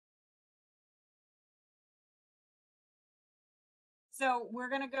So we're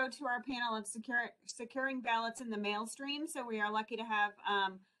going to go to our panel of securing ballots in the Mailstream. So we are lucky to have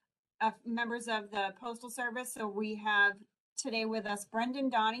members of the Postal Service. So we have today with us Brendan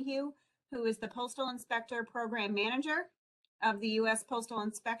Donahue, who is the Postal Inspector Program Manager of the U.S. Postal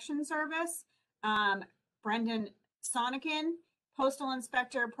Inspection Service. Brendan Soennecken, Postal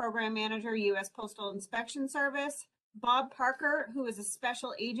Inspector Program Manager, U.S. Postal Inspection Service. Bob Parker, who is a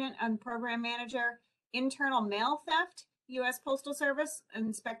Special Agent and Program Manager, Internal Mail Theft, U.S. Postal Service,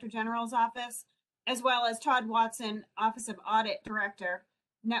 Inspector General's Office, as well as Todd Watson, Office of Audit Director,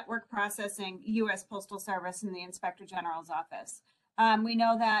 Network Processing, U.S. Postal Service, in the Inspector General's Office. We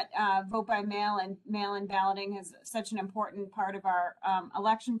know that vote by mail and mail-in balloting is such an important part of our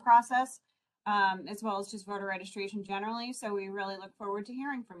election process, as well as just voter registration generally. So we really look forward to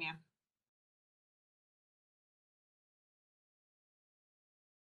hearing from you.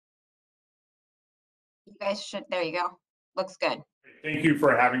 You guys should, there you go. Looks good. Thank you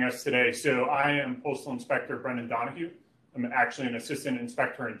for having us today. So I am Postal Inspector Brendan Donahue. I'm actually an assistant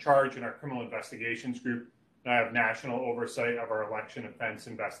inspector in charge in our criminal investigations group. And I have national oversight of our election offense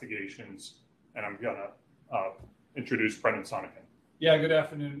investigations. And I'm going to introduce Brendan Soennecken. Yeah, good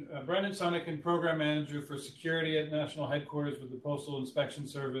afternoon. Brendan Soennecken, Program Manager for Security at National Headquarters with the Postal Inspection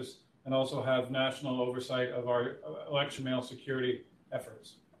Service, and also have national oversight of our election mail security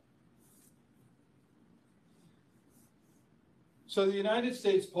efforts. So the United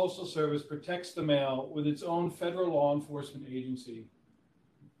States Postal Service protects the mail with its own federal law enforcement agency,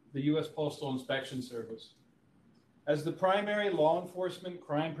 the U.S. Postal Inspection Service. As the primary law enforcement,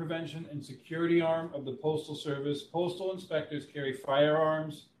 crime prevention, and security arm of the Postal Service, postal inspectors carry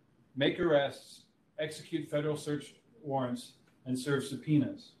firearms, make arrests, execute federal search warrants, and serve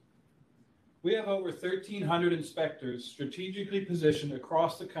subpoenas. We have over 1,300 inspectors strategically positioned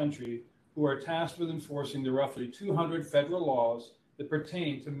across the country who are tasked with enforcing the roughly 200 federal laws that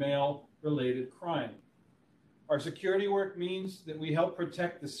pertain to mail-related crime. Our security work means that we help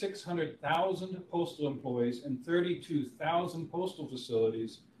protect the 600,000 postal employees and 32,000 postal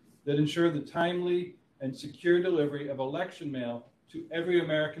facilities that ensure the timely and secure delivery of election mail to every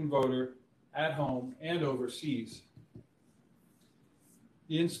American voter at home and overseas.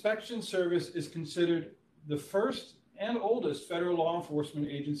 The Inspection Service is considered the first and oldest federal law enforcement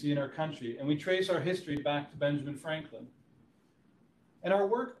agency in our country, and we trace our history back to Benjamin Franklin. And our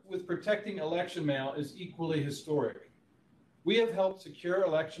work with protecting election mail is equally historic. We have helped secure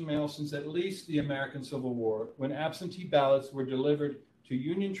election mail since at least the American Civil War, when absentee ballots were delivered to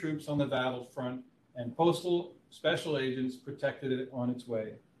Union troops on the battlefront and postal special agents protected it on its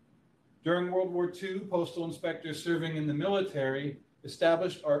way. During World War II, postal inspectors serving in the military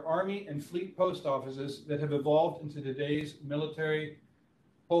established our Army and Fleet post offices that have evolved into today's military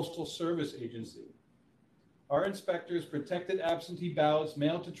postal service agency. Our inspectors protected absentee ballots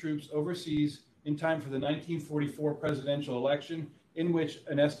mailed to troops overseas in time for the 1944 presidential election, in which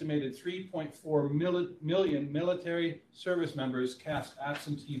an estimated 3.4 million military service members cast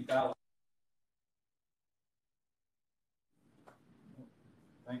absentee ballots.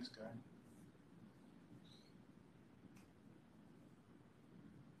 Thanks, Guy.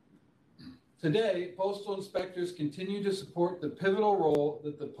 Today, postal inspectors continue to support the pivotal role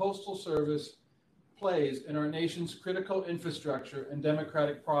that the Postal Service plays in our nation's critical infrastructure and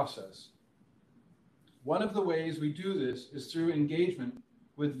democratic process. One of the ways we do this is through engagement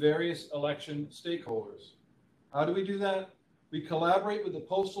with various election stakeholders. How do we do that? We collaborate with the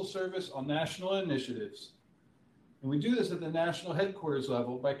Postal Service on national initiatives. And we do this at the national headquarters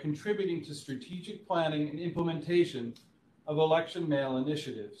level by contributing to strategic planning and implementation of election mail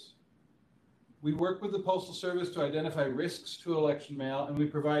initiatives. We work with the Postal Service to identify risks to election mail, and we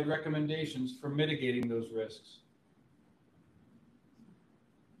provide recommendations for mitigating those risks.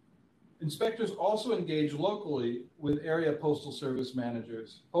 Inspectors also engage locally with area Postal Service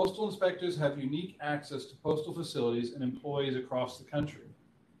managers. Postal inspectors have unique access to postal facilities and employees across the country.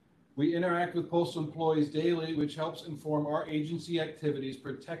 We interact with postal employees daily, which helps inform our agency activities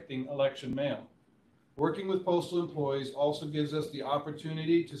protecting election mail. Working with postal employees also gives us the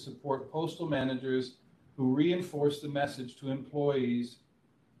opportunity to support postal managers who reinforce the message to employees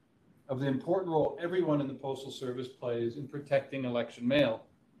of the important role everyone in the Postal Service plays in protecting election mail.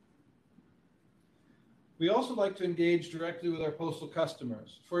 We also like to engage directly with our postal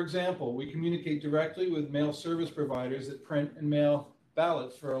customers. For example, we communicate directly with mail service providers that print and mail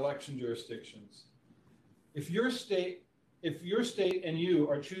ballots for election jurisdictions. If your state and you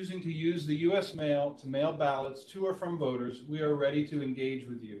are choosing to use the U.S. mail to mail ballots to or from voters, we are ready to engage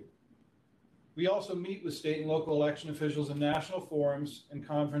with you. We also meet with state and local election officials in national forums and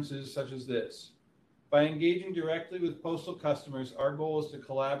conferences such as this. By engaging directly with postal customers, our goal is to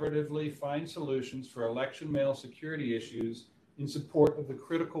collaboratively find solutions for election mail security issues in support of the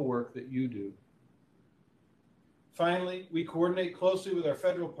critical work that you do. Finally, we coordinate closely with our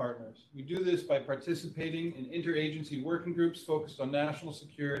federal partners. We do this by participating in interagency working groups focused on national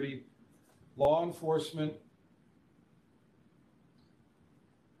security, law enforcement,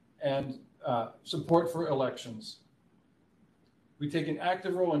 and support for elections. We take an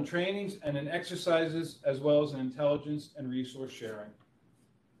active role in trainings and in exercises, as well as in intelligence and resource sharing.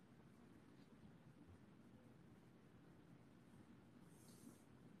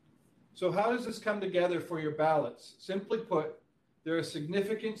 So how does this come together for your ballots? Simply put, there are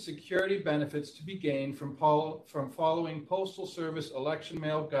significant security benefits to be gained from following Postal Service election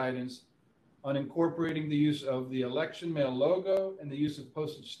mail guidance on incorporating the use of the election mail logo and the use of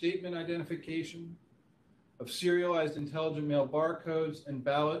postage statement identification, of serialized intelligent mail barcodes and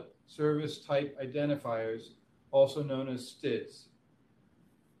ballot service type identifiers, also known as STIDs.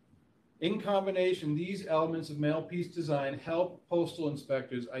 In combination, these elements of mail piece design help postal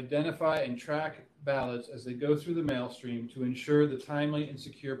inspectors identify and track ballots as they go through the mail stream to ensure the timely and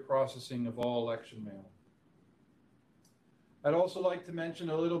secure processing of all election mail. I'd also like to mention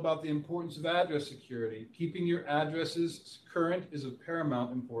a little about the importance of address security. Keeping your addresses current is of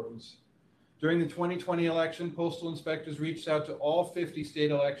paramount importance. During the 2020 election, postal inspectors reached out to all 50 state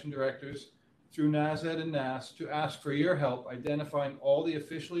election directors through NASED and NASED to ask for your help identifying all the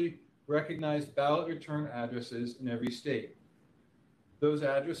officially recognized ballot return addresses in every state. Those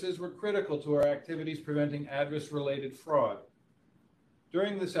addresses were critical to our activities preventing address-related fraud.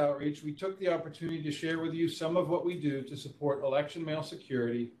 During this outreach, we took the opportunity to share with you some of what we do to support election mail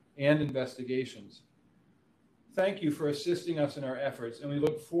security and investigations. Thank you for assisting us in our efforts, and we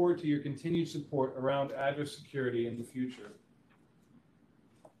look forward to your continued support around address security in the future.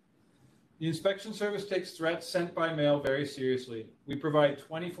 The Inspection Service takes threats sent by mail very seriously. We provide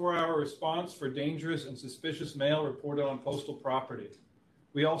 24-hour response for dangerous and suspicious mail reported on postal property.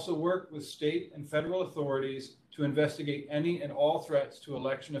 We also work with state and federal authorities to investigate any and all threats to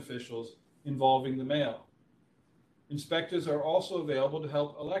election officials involving the mail. Inspectors are also available to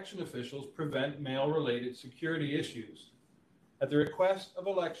help election officials prevent mail-related security issues. At the request of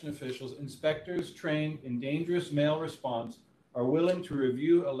election officials, inspectors trained in dangerous mail response are willing to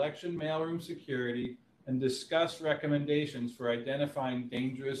review election mailroom security and discuss recommendations for identifying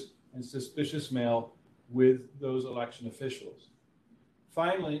dangerous and suspicious mail with those election officials.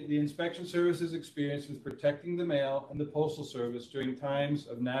 Finally, the Inspection Service's experience with protecting the mail and the Postal Service during times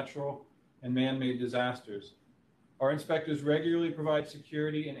of natural and man-made disasters. Our inspectors regularly provide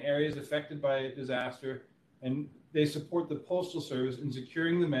security in areas affected by a disaster, and they support the Postal Service in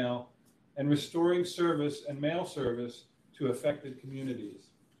securing the mail and restoring service and mail service to affected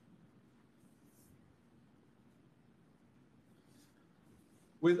communities.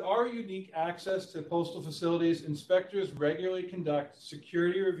 With our unique access to postal facilities, inspectors regularly conduct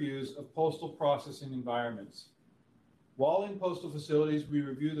security reviews of postal processing environments. While in postal facilities, we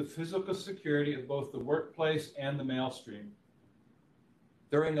review the physical security of both the workplace and the mail stream.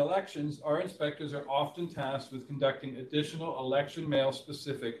 During elections, our inspectors are often tasked with conducting additional election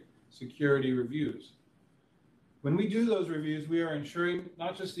mail-specific security reviews. When we do those reviews, we are ensuring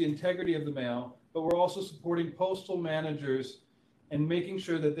not just the integrity of the mail, but we're also supporting postal managers and making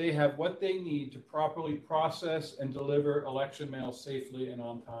sure that they have what they need to properly process and deliver election mail safely and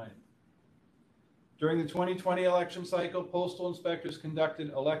on time. During the 2020 election cycle, postal inspectors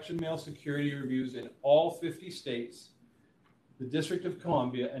conducted election mail security reviews in all 50 states, the District of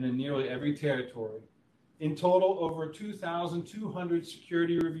Columbia, and in nearly every territory. In total, over 2,200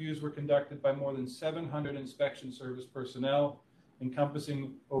 security reviews were conducted by more than 700 inspection service personnel,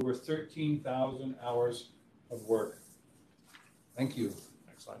 encompassing over 13,000 hours of work. Thank you.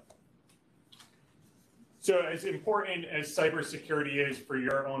 Next slide. So as important as cybersecurity is for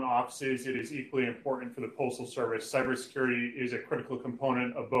your own offices, it is equally important for the Postal Service. Cybersecurity is a critical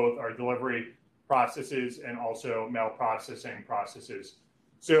component of both our delivery processes and also mail processing processes.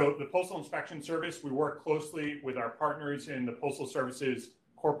 So the Postal Inspection Service, we work closely with our partners in the Postal Service's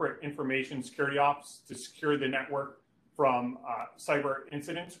Corporate Information Security Ops to secure the network from cyber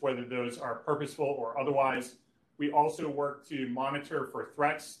incidents, whether those are purposeful or otherwise. We also work to monitor for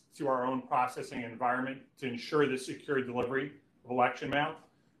threats to our own processing environment to ensure the secure delivery of election mail.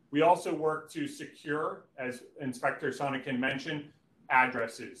 We also work to secure, as Inspector Soennecken mentioned,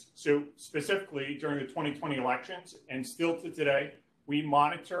 addresses. So specifically during the 2020 elections and still to today, we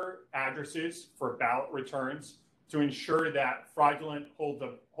monitor addresses for ballot returns to ensure that fraudulent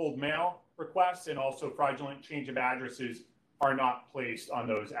hold mail requests and also fraudulent change of addresses are not placed on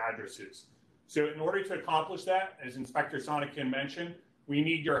those addresses. So in order to accomplish that, as Inspector Soennecken mentioned, we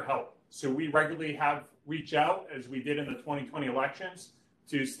need your help. So we regularly have reach out, as we did in the 2020 elections,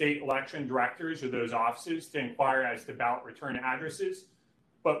 to state election directors or those offices to inquire as to ballot return addresses.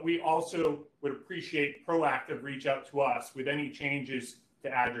 But we also would appreciate proactive reach out to us with any changes to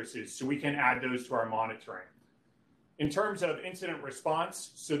addresses so we can add those to our monitoring. In terms of incident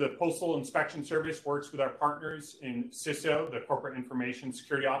response, so the Postal Inspection Service works with our partners in CISO, the Corporate Information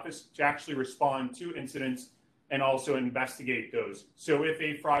Security Office, to actually respond to incidents and also investigate those. So if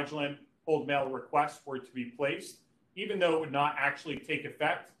a fraudulent old mail request were to be placed, even though it would not actually take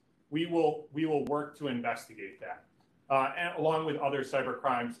effect, we will work to investigate that, and along with other cyber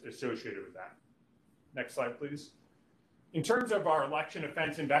crimes associated with that. Next slide, please. In terms of our election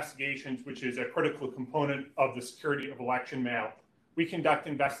offense investigations, which is a critical component of the security of election mail, we conduct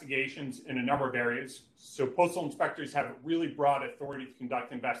investigations in a number of areas. So postal inspectors have really broad authority to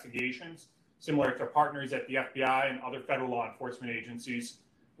conduct investigations, similar to partners at the FBI and other federal law enforcement agencies.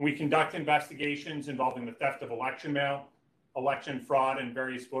 We conduct investigations involving the theft of election mail, election fraud, and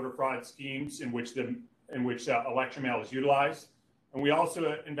various voter fraud schemes in which election mail is utilized. And we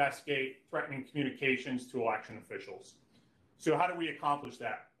also investigate threatening communications to election officials. So how do we accomplish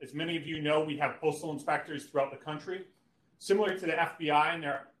that? As many of you know, we have postal inspectors throughout the country. Similar to the FBI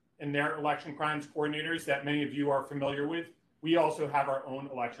and their election crimes coordinators that many of you are familiar with, we also have our own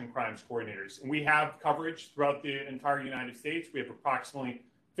election crimes coordinators. And we have coverage throughout the entire United States. We have approximately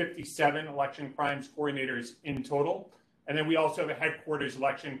 57 election crimes coordinators in total. And then we also have a headquarters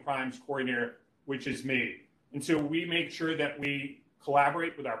election crimes coordinator, which is me. And so we make sure that we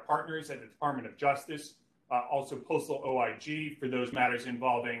collaborate with our partners at the Department of Justice, also Postal OIG for those matters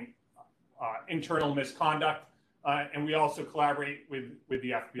involving internal misconduct. And we also collaborate with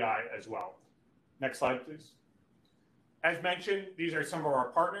the FBI as well. Next slide, please. As mentioned, these are some of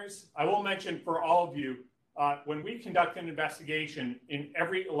our partners. I will mention for all of you, when we conduct an investigation, in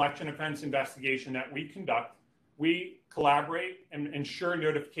every election offense investigation that we conduct, we collaborate and ensure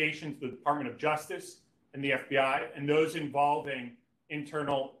notification to the Department of Justice and the FBI, and those involving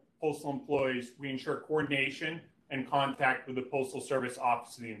internal postal employees, we ensure coordination and contact with the Postal Service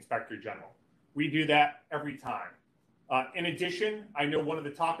Office of the Inspector General. We do that every time. In addition, I know one of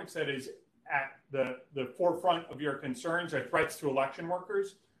the topics that is at the forefront of your concerns are threats to election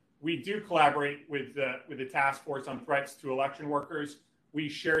workers. We do collaborate with the task force on threats to election workers. We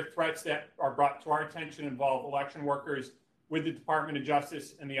share threats that are brought to our attention involve election workers with the Department of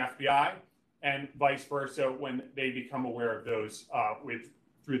Justice and the FBI, and vice versa when they become aware of those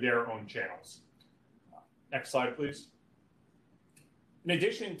through their own channels. Next slide, please. In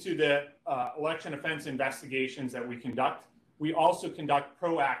addition to the election offense investigations that we conduct, we also conduct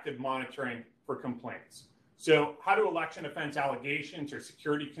proactive monitoring for complaints. So how do election offense allegations or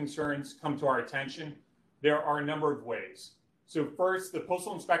security concerns come to our attention? There are a number of ways. So first, the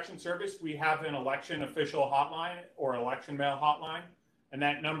Postal Inspection Service, we have an election official hotline or election mail hotline, and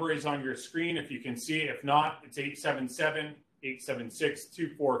that number is on your screen if you can see it. If not, it's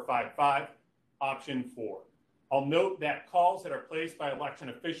 877-876-2455, option 4. I'll note that calls that are placed by election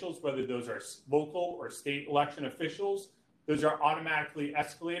officials, whether those are local or state election officials, those are automatically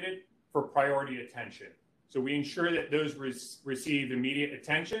escalated for priority attention. So we ensure that those receive immediate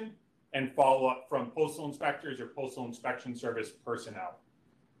attention and follow-up from postal inspectors or Postal Inspection Service personnel.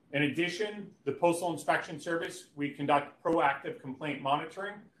 In addition, the Postal Inspection Service, we conduct proactive complaint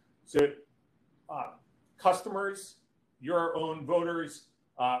monitoring. So customers, your own voters,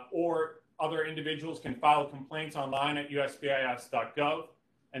 or other individuals can file complaints online at uscis.gov,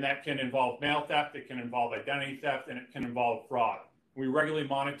 and that can involve mail theft, it can involve identity theft, and it can involve fraud. We regularly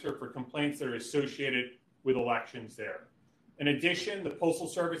monitor for complaints that are associated with elections there. In addition, the Postal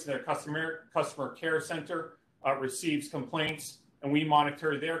Service and their customer care center receives complaints, and we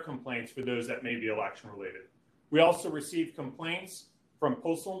monitor their complaints for those that may be election related. We also receive complaints from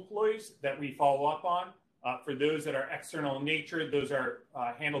postal employees that we follow up on. For those that are external in nature, those are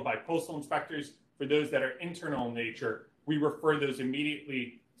handled by postal inspectors. For those that are internal in nature, we refer those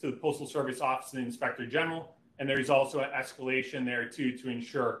immediately to the Postal Service Office of the Inspector General, and there's also an escalation there too to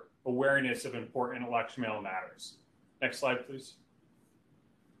ensure awareness of important election mail matters. Next slide, please.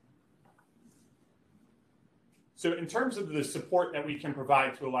 So in terms of the support that we can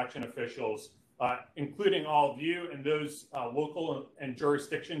provide to election officials, including all of you and those local and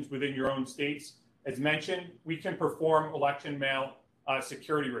jurisdictions within your own states, as mentioned, we can perform election mail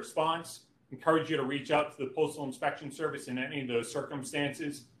security response. Encourage you to reach out to the Postal Inspection Service in any of those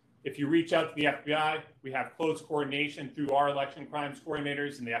circumstances. If you reach out to the FBI, we have close coordination through our election crimes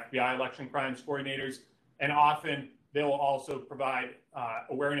coordinators and the FBI election crimes coordinators. And often they will also provide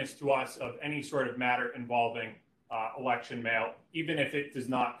awareness to us of any sort of matter involving election mail, even if it does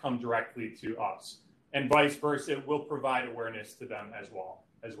not come directly to us. And vice versa, we'll provide awareness to them as well.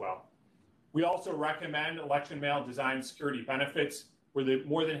 We also recommend election mail design security benefits. We're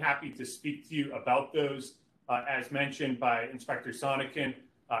more than happy to speak to you about those, as mentioned by Inspector Soennecken,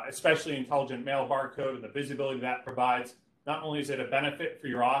 especially intelligent mail barcode and the visibility that provides. Not only is it a benefit for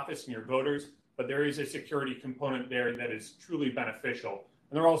your office and your voters, but there is a security component there that is truly beneficial.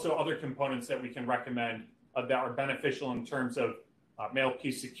 And there are also other components that we can recommend that are beneficial in terms of mail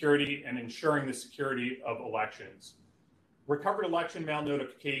piece security and ensuring the security of elections. Recovered election mail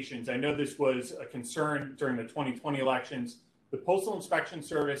notifications. I know this was a concern during the 2020 elections. The Postal Inspection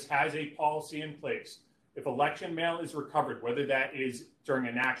Service has a policy in place. If election mail is recovered, whether that is during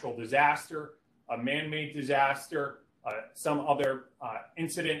a natural disaster, a man-made disaster, some other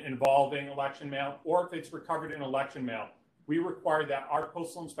incident involving election mail, or if it's recovered in election mail, we require that our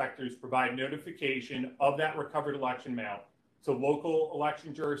postal inspectors provide notification of that recovered election mail to local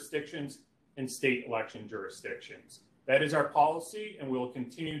election jurisdictions and state election jurisdictions. That is our policy, and we will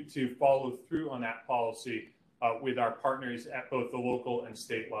continue to follow through on that policy with our partners at both the local and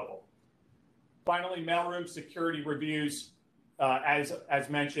state level. Finally, mailroom security reviews. As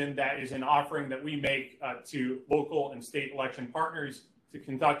mentioned, that is an offering that we make to local and state election partners to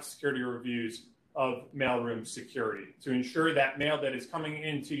conduct security reviews of mailroom security to ensure that mail that is coming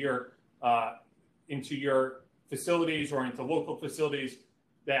into your facilities or into local facilities,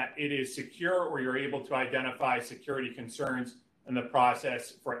 that it is secure, or you're able to identify security concerns and the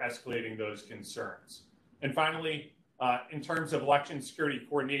process for escalating those concerns. And finally, in terms of election security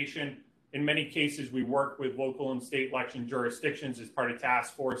coordination, in many cases, we work with local and state election jurisdictions as part of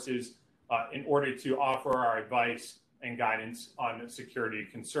task forces in order to offer our advice and guidance on security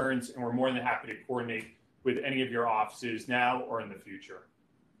concerns. And we're more than happy to coordinate with any of your offices now or in the future.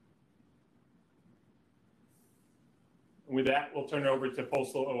 And with that, we'll turn it over to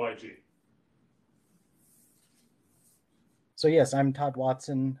Postal OIG. So yes, I'm Todd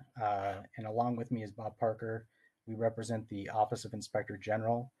Watson, and along with me is Bob Parker. We represent the Office of Inspector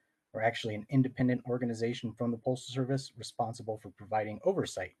General. We're actually an independent organization from the Postal Service responsible for providing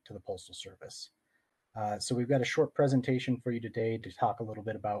oversight to the Postal Service. So we've got a short presentation for you today to talk a little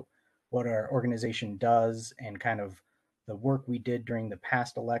bit about what our organization does and kind of the work we did during the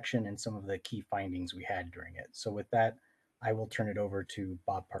past election and some of the key findings we had during it. So with that, I will turn it over to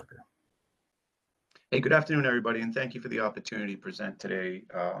Bob Parker. Hey, good afternoon, everybody, and thank you for the opportunity to present today.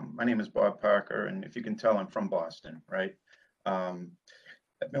 My name is Bob Parker, and if you can tell, I'm from Boston, right?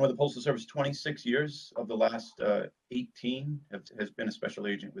 I've been with the Postal Service 26 years. Of the last 18 has been a special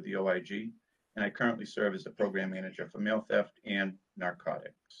agent with the OIG, and I currently serve as the program manager for mail theft and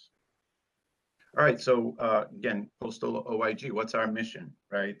narcotics. All right, so again, Postal OIG, what's our mission,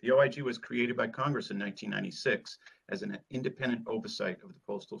 right? The OIG was created by Congress in 1996 as an independent oversight of the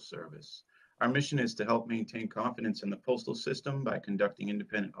Postal Service. Our mission is to help maintain confidence in the postal system by conducting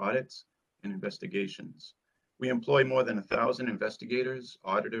independent audits and investigations. We employ more than 1,000 investigators,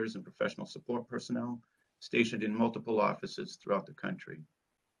 auditors, and professional support personnel stationed in multiple offices throughout the country.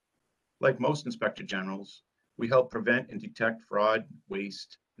 Like most inspector generals, we help prevent and detect fraud,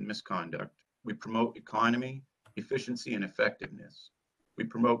 waste, and misconduct. We promote economy, efficiency, and effectiveness. We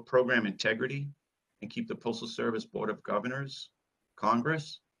promote program integrity and keep the Postal Service Board of Governors,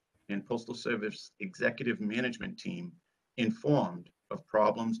 Congress, and Postal Service Executive Management Team informed of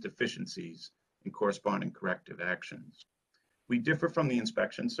problems, deficiencies, and corresponding corrective actions. We differ from the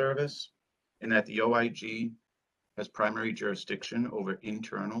Inspection Service in that the OIG has primary jurisdiction over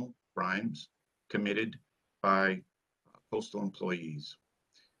internal crimes committed by postal employees.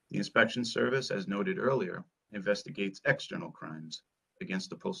 The Inspection Service, as noted earlier, investigates external crimes against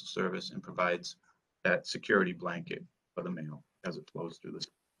the Postal Service and provides that security blanket for the mail as it flows through the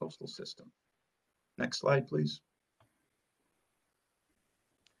postal system. Next slide, please.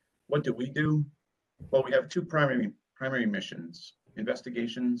 What do we do? Well, we have two primary missions,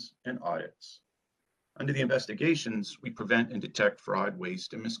 investigations and audits. Under the investigations, we prevent and detect fraud,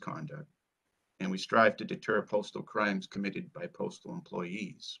 waste, and misconduct, and we strive to deter postal crimes committed by postal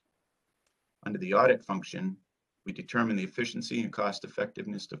employees. Under the audit function, we determine the efficiency and cost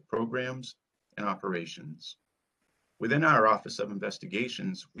effectiveness of programs and operations. Within our Office of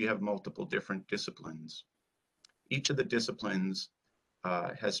Investigations, we have multiple different disciplines. Each of the disciplines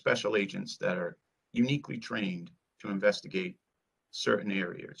has special agents that are uniquely trained to investigate certain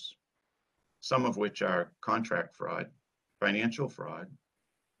areas, some of which are contract fraud, financial fraud,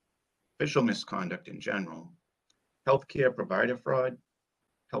 official misconduct in general, healthcare provider fraud,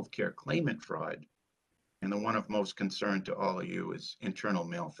 healthcare claimant fraud, And the one of most concern to all of you is internal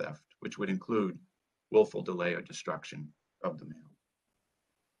mail theft, which would include willful delay or destruction of the mail.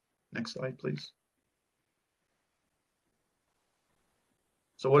 Next slide, please.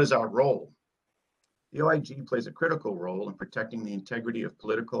 So what is our role? The OIG plays a critical role in protecting the integrity of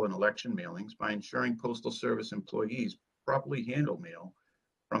political and election mailings by ensuring Postal Service employees properly handle mail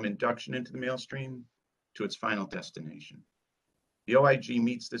from induction into the mail stream to its final destination. The OIG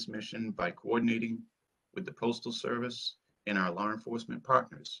meets this mission by coordinating with the Postal Service and our law enforcement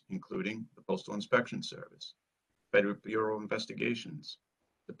partners, including the Postal Inspection Service, Federal Bureau of Investigations,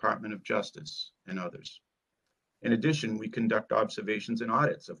 Department of Justice, and others. In addition, we conduct observations and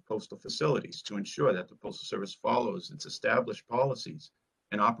audits of postal facilities to ensure that the Postal Service follows its established policies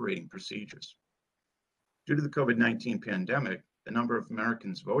and operating procedures. Due to the COVID-19 pandemic, the number of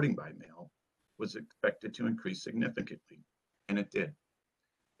Americans voting by mail was expected to increase significantly, and it did.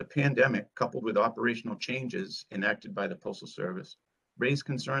 The pandemic, coupled with operational changes enacted by the Postal Service, raised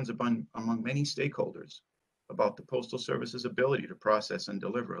concerns among many stakeholders about the Postal Service's ability to process and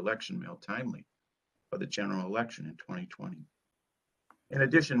deliver election mail timely for the general election in 2020. In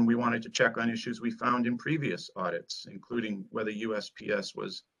addition, we wanted to check on issues we found in previous audits, including whether USPS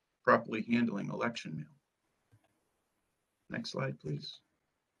was properly handling election mail. Next slide, please.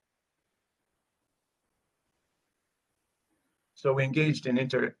 So we engaged in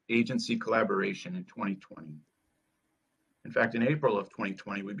interagency collaboration in 2020. In fact, in April of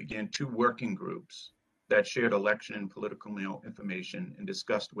 2020, we began 2 working groups that shared election and political mail information and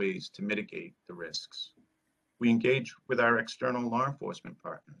discussed ways to mitigate the risks. We engaged with our external law enforcement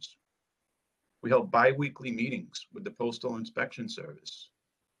partners. We held bi-weekly meetings with the Postal Inspection Service.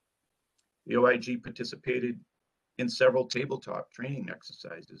 The OIG participated in several tabletop training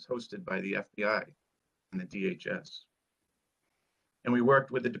exercises hosted by the FBI and the DHS. And we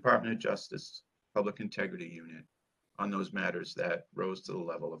worked with the Department of Justice Public Integrity Unit on those matters that rose to the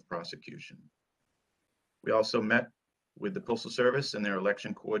level of prosecution. We also met with the Postal Service and their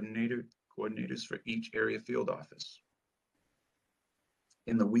election coordinators for each area field office.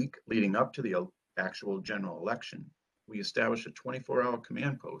 In the week leading up to the actual general election, we established a 24-hour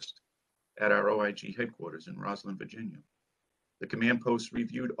command post at our OIG headquarters in Roslyn, Virginia. The command post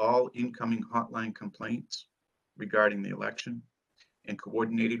reviewed all incoming hotline complaints regarding the election and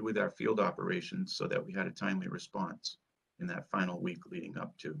coordinated with our field operations so that we had a timely response in that final week leading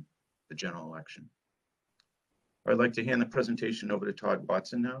up to the general election. I'd like to hand the presentation over to Todd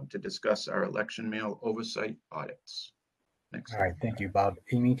Watson now to discuss our election mail oversight audits. Next. All right, thank you, Bob.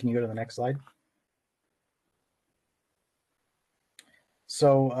 Amy, can you go to the next slide?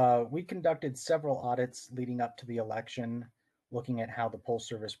 So we conducted several audits leading up to the election, looking at how the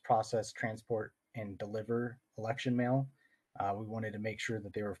Postal Service process, transport, and deliver election mail. We wanted to make sure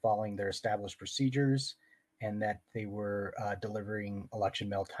that they were following their established procedures and that they were delivering election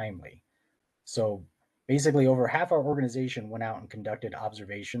mail timely. So basically, over half our organization went out and conducted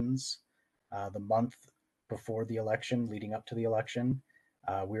observations the month before the election, leading up to the election.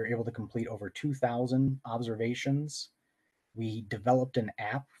 We were able to complete over 2,000 observations. We developed an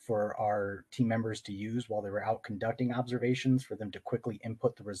app for our team members to use while they were out conducting observations for them to quickly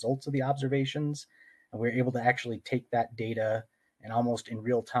input the results of the observations. And we were able to actually take that data and almost in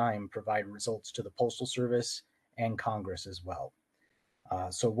real time provide results to the Postal Service and Congress as well.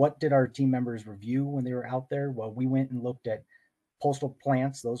 So what did our team members review when they were out there? Well, we went and looked at postal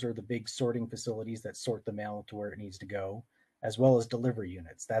plants. Those are the big sorting facilities that sort the mail to where it needs to go, as well as delivery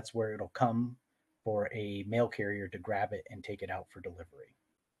units. That's where it'll come for a mail carrier to grab it and take it out for delivery.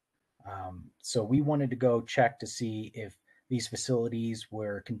 So we wanted to go check to see if these facilities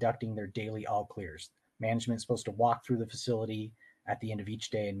were conducting their daily all clears. Management's supposed to walk through the facility at the end of each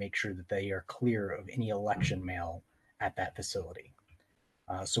day and make sure that they are clear of any election mail at that facility.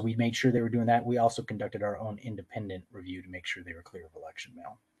 So we made sure they were doing that. We also conducted our own independent review to make sure they were clear of election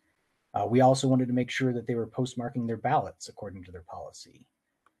mail. We also wanted to make sure that they were postmarking their ballots according to their policy.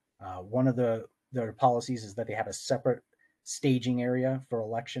 One of their policies is that they have a separate staging area for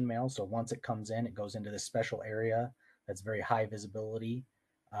election mail. So once it comes in, it goes into this special area that's very high visibility,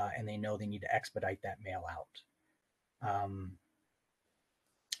 and they know they need to expedite that mail out.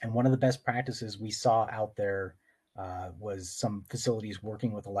 And one of the best practices we saw out there was some facilities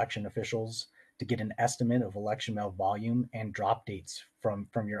working with election officials to get an estimate of election mail volume and drop dates from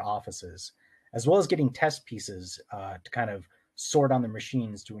your offices, as well as getting test pieces to kind of sort on the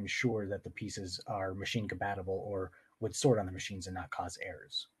machines to ensure that the pieces are machine compatible or would sort on the machines and not cause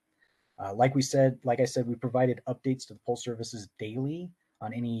errors. Like I said, we provided updates to the Postal Services daily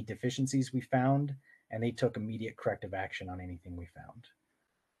on any deficiencies we found, and they took immediate corrective action on anything we found.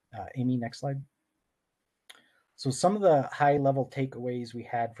 Amy, next slide. So some of the high level takeaways we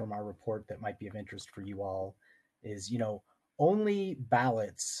had from our report that might be of interest for you all is, only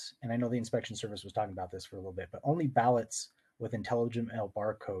ballots, and I know the inspection service was talking about this for a little bit, but only ballots with intelligent mail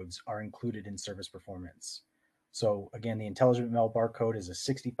barcodes are included in service performance. So again, the intelligent mail barcode is a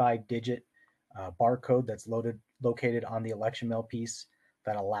 65-digit barcode that's located on the election mail piece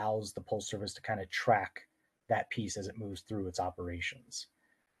that allows the Postal Service to kind of track that piece as it moves through its operations.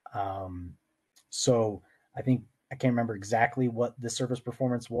 So I think I can't remember exactly what the service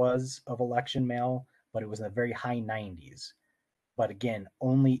performance was of election mail, but it was in the very high 90s. But again,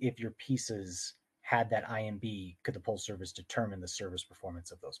 only if your pieces had that IMB could the Postal Service determine the service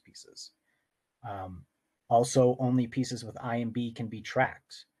performance of those pieces. Also, only pieces with IMB can be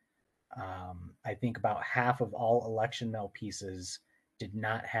tracked. I think about half of all election mail pieces did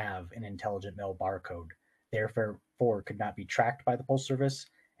not have an intelligent mail barcode, therefore could not be tracked by the Postal Service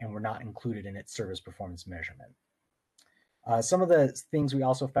and were not included in its service performance measurement. Some of the things we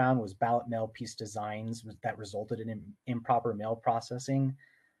also found was ballot mail piece designs that resulted in improper mail processing.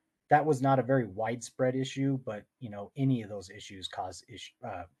 That was not a very widespread issue, but any of those issues cause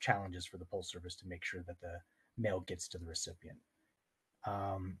challenges for the Postal Service to make sure that the mail gets to the recipient.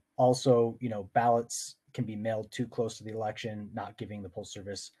 Also, ballots can be mailed too close to the election, not giving the Postal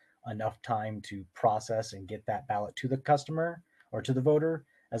Service enough time to process and get that ballot to the customer or to the voter,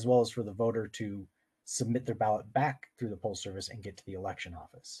 as well as for the voter to submit their ballot back through the Postal Service and get to the election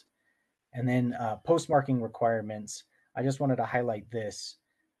office. And then postmarking requirements. I just wanted to highlight this.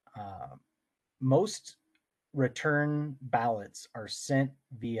 Most return ballots are sent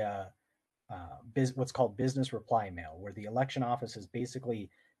via what's called business reply mail, where the election office is basically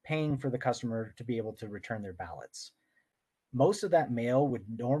paying for the customer to be able to return their ballots. Most of that mail would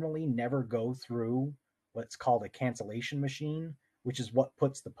normally never go through what's called a cancellation machine, which is what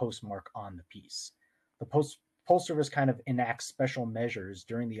puts the postmark on the piece. The Postal Service kind of enacts special measures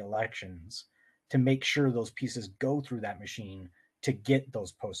during the elections to make sure those pieces go through that machine to get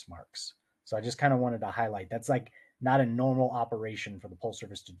those postmarks. So I just kind of wanted to highlight that's like not a normal operation for the Postal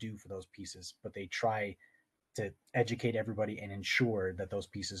Service to do for those pieces, but they try to educate everybody and ensure that those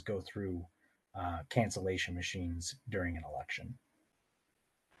pieces go through cancellation machines during an election.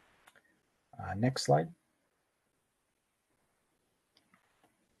 Next slide.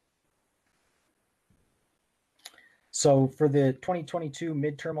 So for the 2022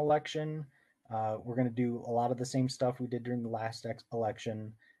 midterm election, we're going to do a lot of the same stuff we did during the last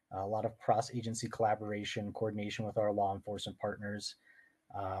election, a lot of cross-agency collaboration, coordination with our law enforcement partners,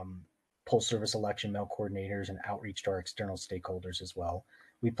 Postal Service election mail coordinators, and outreach to our external stakeholders as well.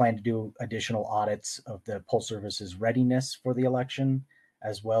 We plan to do additional audits of the Postal Service's readiness for the election,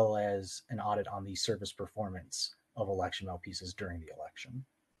 as well as an audit on the service performance of election mail pieces during the election.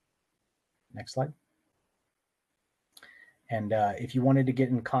 Next slide. And if you wanted to get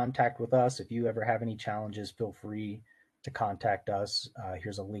in contact with us, if you ever have any challenges, feel free to contact us.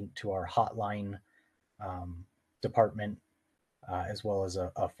 Here's a link to our hotline department, as well as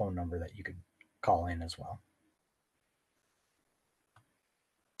a phone number that you could call in as well.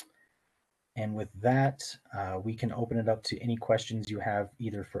 And with that, we can open it up to any questions you have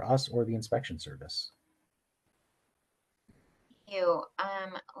either for us or the inspection service. Thank you.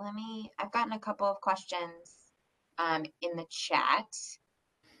 I've gotten a couple of questions in the chat.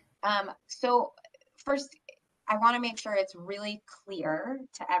 So first, I want to make sure it's really clear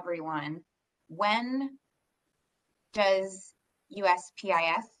to everyone, when does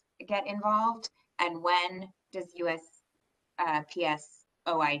USPIS get involved and when does USPS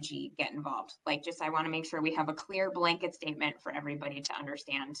OIG get involved? Like, just, I want to make sure we have a clear blanket statement for everybody to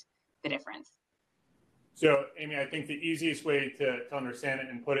understand the difference. So, Amy, I think the easiest way to understand it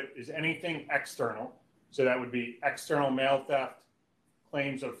and put it is anything external. So that would be external mail theft,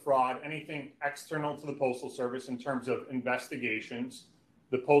 claims of fraud, anything external to the Postal Service in terms of investigations.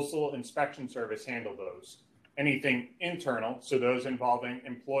 The Postal Inspection Service handle those. Anything internal, so those involving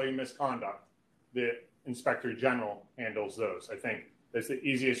employee misconduct, the Inspector General handles those. I think that's the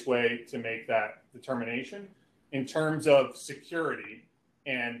easiest way to make that determination. In terms of security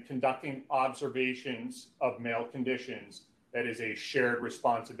and conducting observations of mail conditions, that is a shared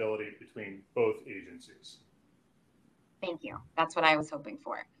responsibility between both agencies. Thank you. That's what I was hoping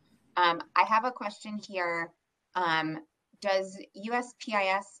for. I have a question here. Does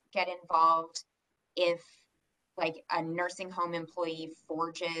USPIS get involved if, like, a nursing home employee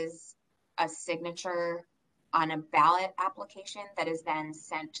forges a signature on a ballot application that is then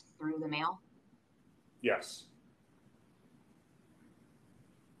sent through the mail? Yes.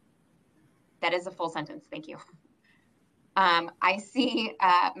 That is a full sentence. Thank you. I see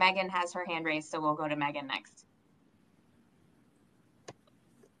Megan has her hand raised, so we'll go to Megan next.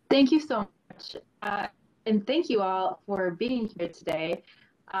 Thank you so much. And thank you all for being here today.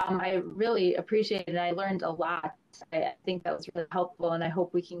 I really appreciate it. I learned a lot. I think that was really helpful, and I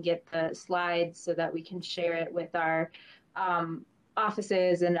hope we can get the slides so that we can share it with our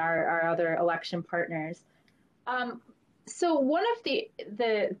offices and our other election partners. So one of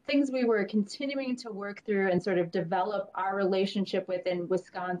the things we were continuing to work through and sort of develop our relationship with in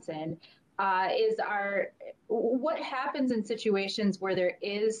Wisconsin is what happens in situations where there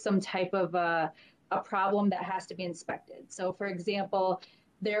is some type of a problem that has to be inspected. So for example,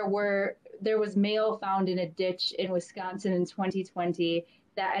 there was mail found in a ditch in Wisconsin in 2020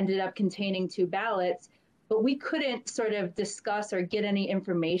 that ended up containing 2 ballots, but we couldn't sort of discuss or get any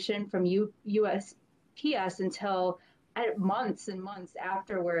information from USPS until months and months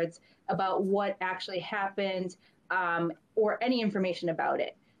afterwards about what actually happened or any information about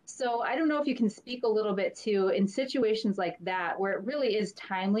it. So I don't know if you can speak a little bit to, in situations like that, where it really is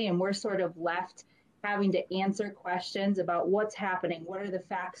timely and we're sort of left having to answer questions about what's happening, what are the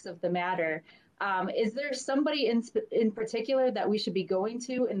facts of the matter. Is there somebody in particular that we should be going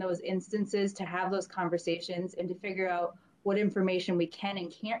to in those instances to have those conversations and to figure out what information we can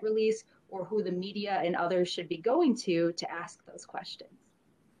and can't release, or who the media and others should be going to ask those questions?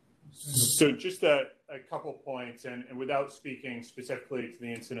 So just a couple points, and without speaking specifically to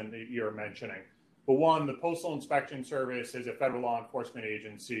the incident that you're mentioning. But one, the Postal Inspection Service is a federal law enforcement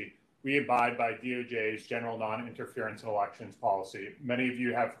agency. We abide by DOJ's general non-interference in elections policy. Many of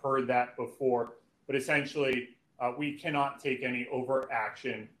you have heard that before, but essentially we cannot take any overt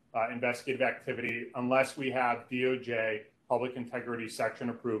action, investigative activity, unless we have DOJ public integrity section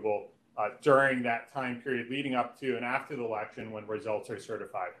approval during that time period leading up to and after the election when results are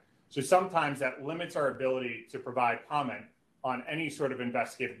certified. So sometimes that limits our ability to provide comment on any sort of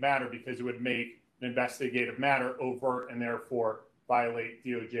investigative matter because it would make an investigative matter overt and therefore violate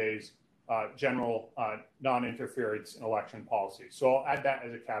DOJ's general non-interference in election policy. So I'll add that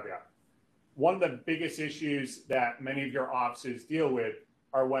as a caveat. One of the biggest issues that many of your offices deal with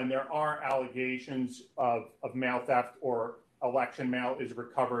are when there are allegations of mail theft or election mail is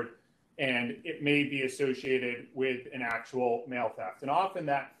recovered and it may be associated with an actual mail theft. And often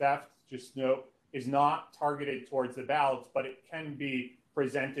that theft, just note, is not targeted towards the ballots, but it can be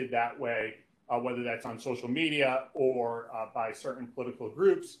presented that way, whether that's on social media or by certain political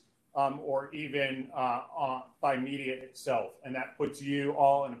groups, or even by media itself. And that puts you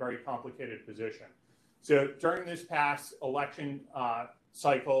all in a very complicated position. So during this past election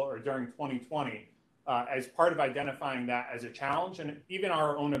cycle, or during 2020, as part of identifying that as a challenge, and even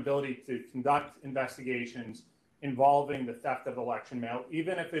our own ability to conduct investigations involving the theft of election mail,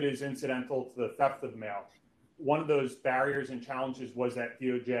 even if it is incidental to the theft of mail, one of those barriers and challenges was that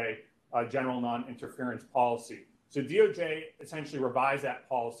DOJ general non-interference policy. So DOJ essentially revised that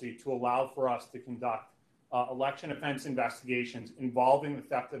policy to allow for us to conduct election offense investigations involving the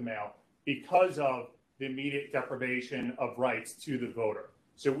theft of mail because of the immediate deprivation of rights to the voter.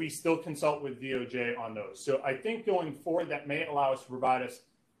 So we still consult with DOJ on those. So I think going forward, that may allow us to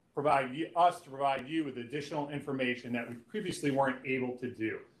provide you with additional information that we previously weren't able to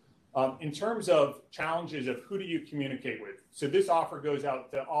do. In terms of challenges of who do you communicate with? So this offer goes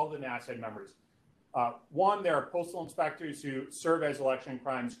out to all the NASED members. One, there are postal inspectors who serve as election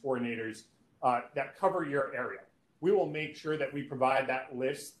crimes coordinators that cover your area. We will make sure that we provide that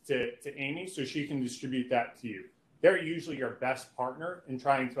list to Amy so she can distribute that to you. They're usually your best partner in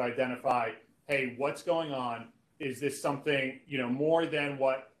trying to identify, hey, what's going on? Is this something, more than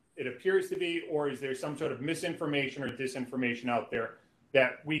what it appears to be, or is there some sort of misinformation or disinformation out there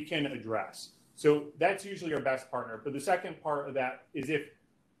that we can address? So that's usually your best partner. But the second part of that is if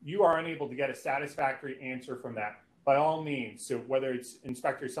you are unable to get a satisfactory answer from that, by all means, so whether it's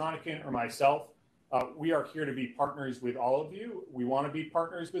Inspector Soennecken or myself, we are here to be partners with all of you. We want to be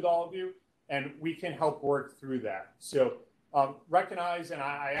partners with all of you, and we can help work through that. So recognize, and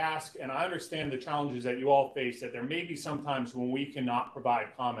I ask, and I understand the challenges that you all face, that there may be some times when we cannot provide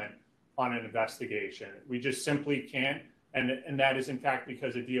comment on an investigation. We just simply can't, and that is in fact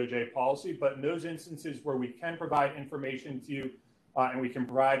because of DOJ policy. But in those instances where we can provide information to you and we can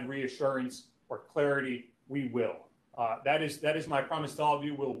provide reassurance or clarity, we will. That is my promise to all of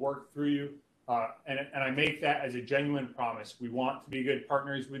you. We'll work through you, and I make that as a genuine promise. We want to be good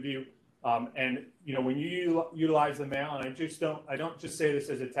partners with you. And when you utilize the mail, and I don't just say this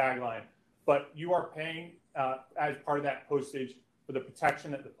as a tagline, but you are paying as part of that postage for the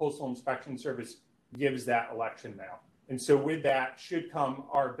protection that the Postal Inspection Service gives that election mail. And so with that should come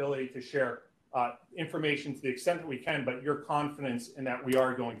our ability to share information to the extent that we can, but your confidence in that we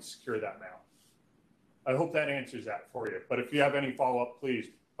are going to secure that mail. I hope that answers that for you. But if you have any follow-up, please,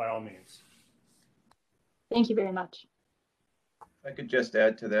 by all means. Thank you very much. I could just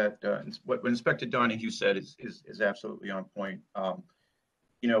add to that, what Inspector Donahue said is absolutely on point.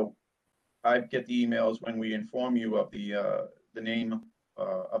 You know, I get the emails when we inform you of the name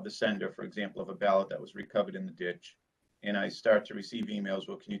of the sender, for example, of a ballot that was recovered in the ditch. And I start to receive emails,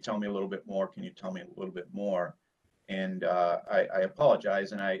 well, can you tell me a little bit more? Can you tell me a little bit more? And I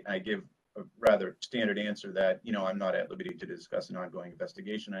apologize, and I give a rather standard answer that, you know, I'm not at liberty to discuss an ongoing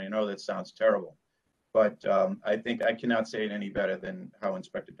investigation. I know that sounds terrible, but I think I cannot say it any better than how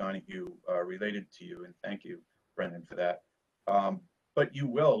Inspector Donahue related to you, and thank you, Brendan, for that. But you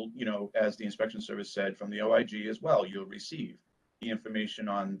will, you know, as the inspection service said, from the OIG as well, you'll receive the information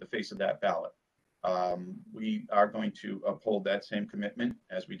on the face of that ballot. We are going to uphold that same commitment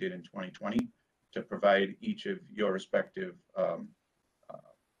as we did in 2020 to provide each of your respective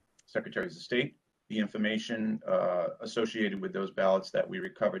secretaries of state the information associated with those ballots that we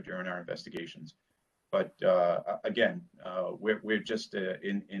recovered during our investigations. But again, we're just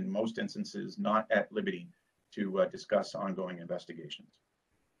in most instances not at liberty to discuss ongoing investigations.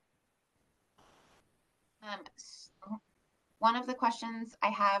 One of the questions I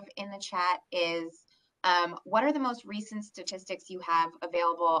have in the chat is, what are the most recent statistics you have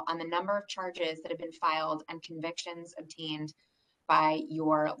available on the number of charges that have been filed and convictions obtained by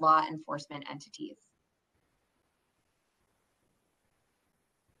your law enforcement entities?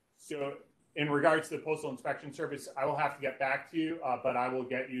 So in regards to the Postal Inspection Service, I will have to get back to you, but I will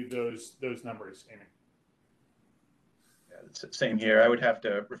get you those numbers, Amy. Yeah, it's the same here. I would have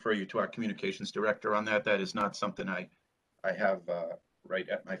to refer you to our communications director on that. That is not something I have right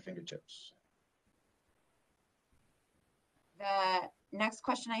at my fingertips. The next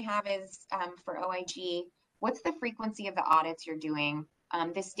question I have is for OIG. What's the frequency of the audits you're doing?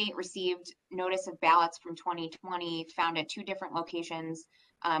 This state received notice of ballots from 2020 found at 2 different locations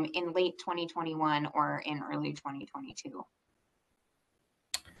in late 2021 or in early 2022.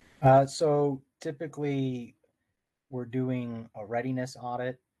 So typically we're doing a readiness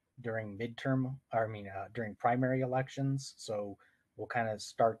audit during midterm, during primary elections. So we'll kind of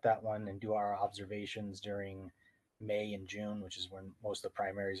start that one and do our observations during May and June, which is when most of the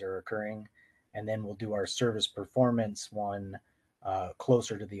primaries are occurring. And then we'll do our service performance one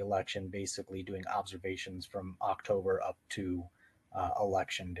closer to the election, basically doing observations from October up to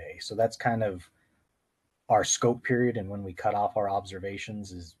election day. So that's kind of our scope period. And when we cut off our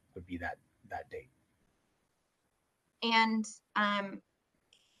observations would be that date. And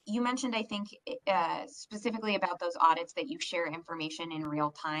you mentioned, I think, specifically about those audits that you share information in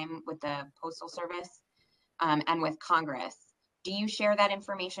real time with the Postal Service and with Congress. Do you share that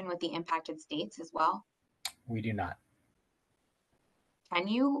information with the impacted states as well? We do not. Can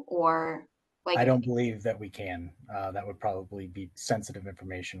you, or like? I don't believe that we can. That would probably be sensitive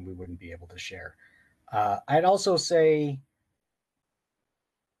information we wouldn't be able to share. I'd also say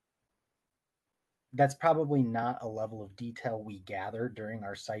that's probably not a level of detail we gather during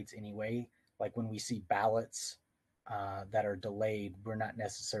our sites anyway. Like when we see ballots that are delayed, we're not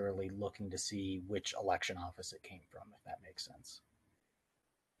necessarily looking to see which election office it came from, if that makes sense.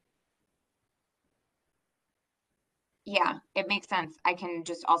 Yeah, it makes sense. I can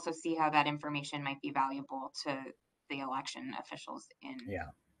just also see how that information might be valuable to the election officials in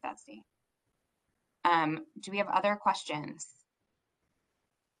that state. Do we have other questions?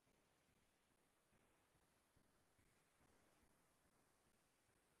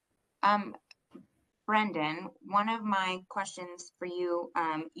 Brendan, one of my questions for you,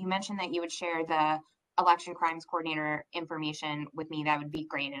 you mentioned that you would share the election crimes coordinator information with me. That would be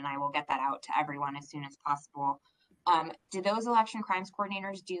great, and I will get that out to everyone as soon as possible. Do those election crimes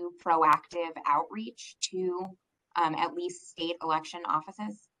coordinators do proactive outreach to at least state election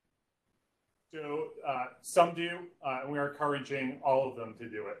offices? So some do, and we are encouraging all of them to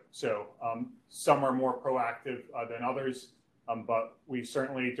do it. So some are more proactive than others, but we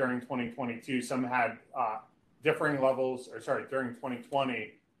certainly, during 2022, some had differing levels, during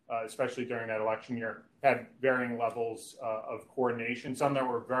 2020, especially during that election year, had varying levels of coordination. Some that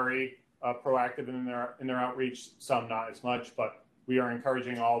were very proactive in their outreach, some not as much, but we are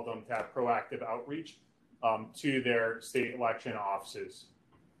encouraging all of them to have proactive outreach to their state election offices.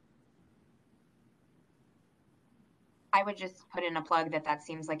 I would just put in a plug that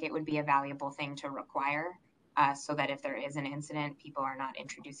seems like it would be a valuable thing to require so that if there is an incident, people are not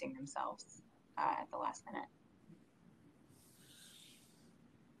introducing themselves at the last minute.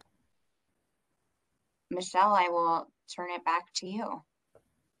 Michelle, I will turn it back to you.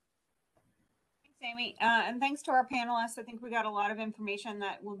 Thanks, Amy. And thanks to our panelists. I think we got a lot of information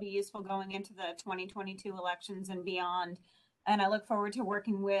that will be useful going into the 2022 elections and beyond. And I look forward to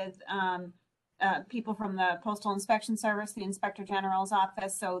working with people from the Postal Inspection Service, the Inspector General's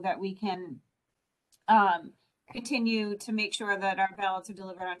office, so that we can continue to make sure that our ballots are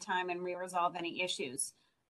delivered on time and we resolve any issues.